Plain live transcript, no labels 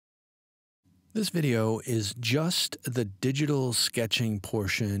This video is just the digital sketching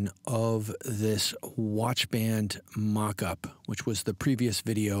portion of this watch band mock-up, which was the previous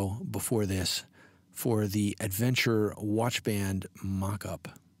video before this for the Adventure watch band mock-up.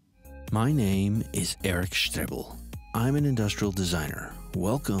 My name is Eric Strebel. I'm an industrial designer.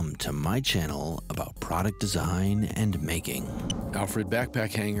 Welcome to my channel about product design and making. Alfred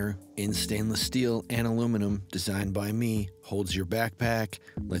backpack hanger in stainless steel and aluminum, designed by me, holds your backpack,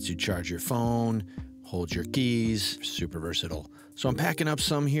 lets you charge your phone, holds your keys, super versatile. So I'm packing up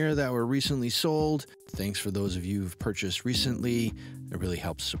some here that were recently sold. Thanks for those of you who've purchased recently. It really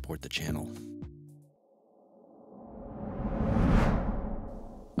helps support the channel.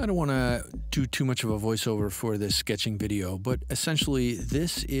 I don't want to do too much of a voiceover for this sketching video, but essentially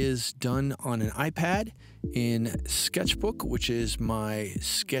this is done on an iPad in Sketchbook, which is my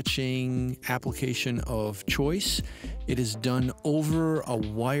sketching application of choice. It is done over a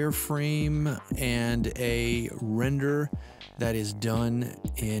wireframe and a render that is done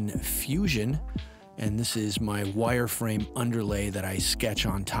in Fusion. And this is my wireframe underlay that I sketch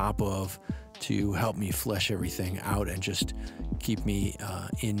on top of to help me flesh everything out and just keep me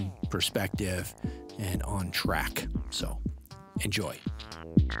in perspective and on track. So enjoy.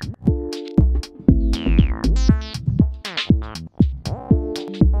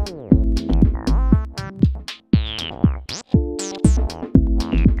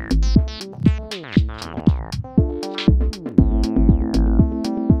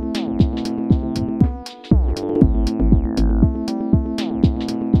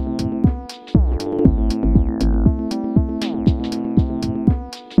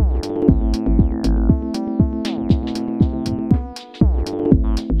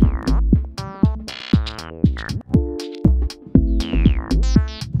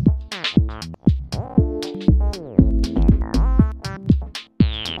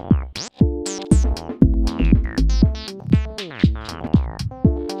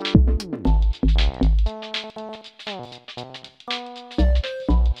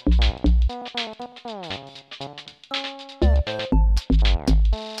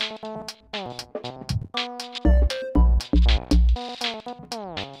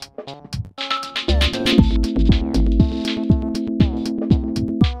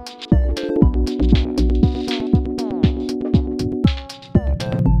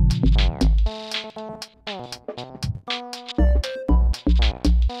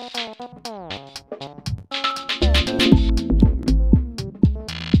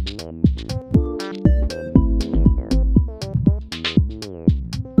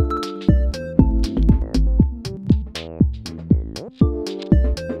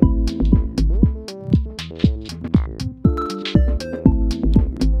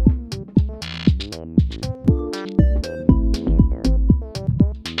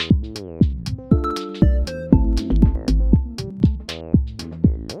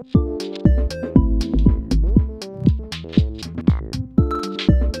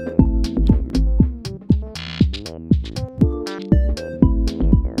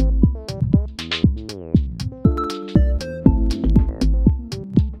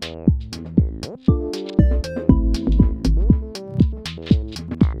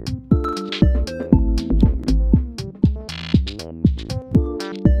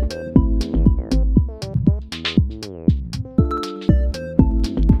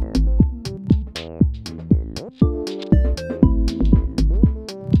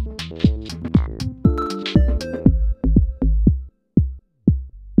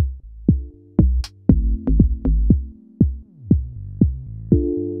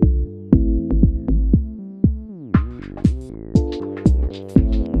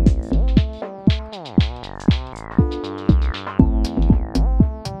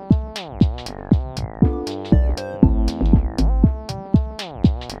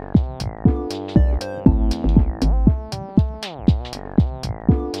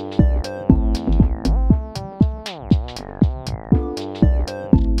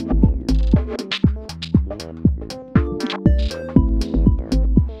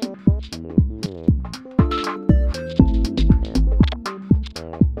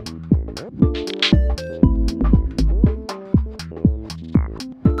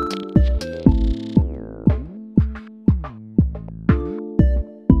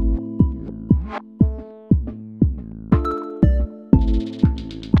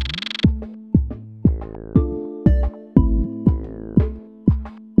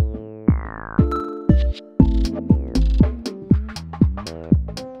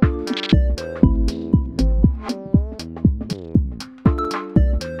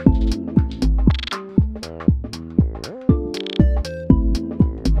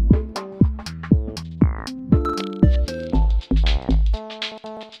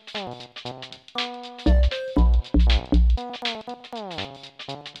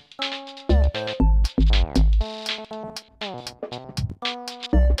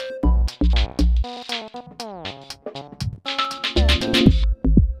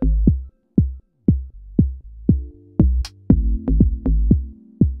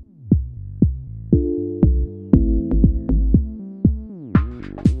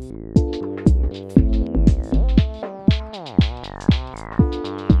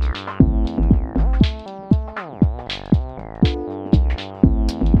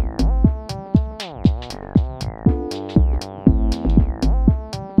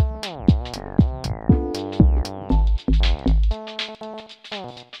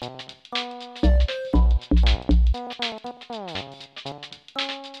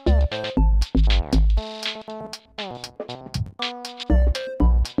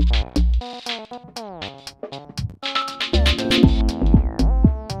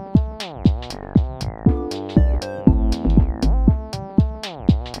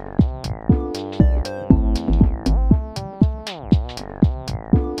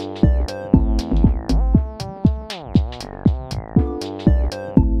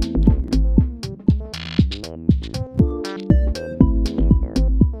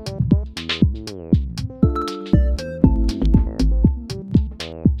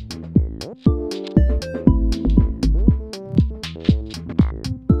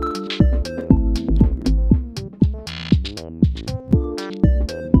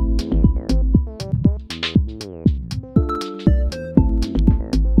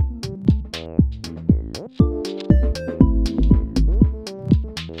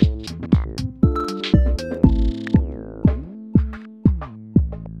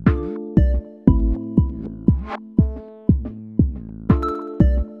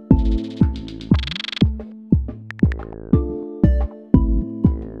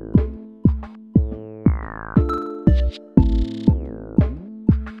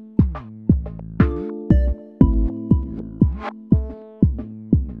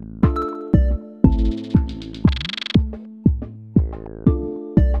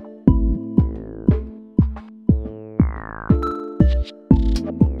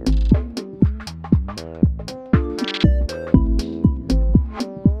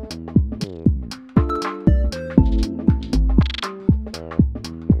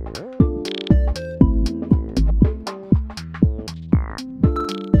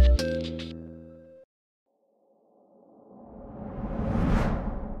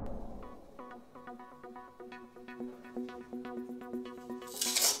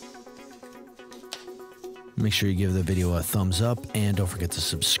 Make sure you give the video a thumbs up and don't forget to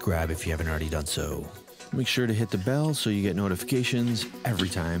subscribe if you haven't already done so. Make sure to hit the bell so you get notifications every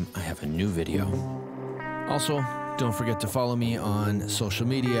time I have a new video. Also, don't forget to follow me on social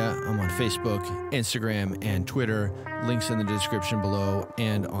media. I'm on Facebook, Instagram, and Twitter. Links in the description below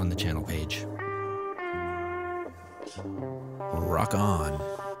and on the channel page. Rock on.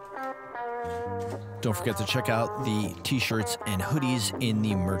 Don't forget to check out the t-shirts and hoodies in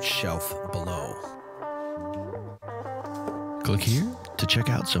the merch shelf below. Click here to check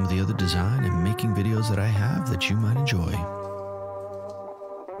out some of the other design and making videos that I have that you might enjoy.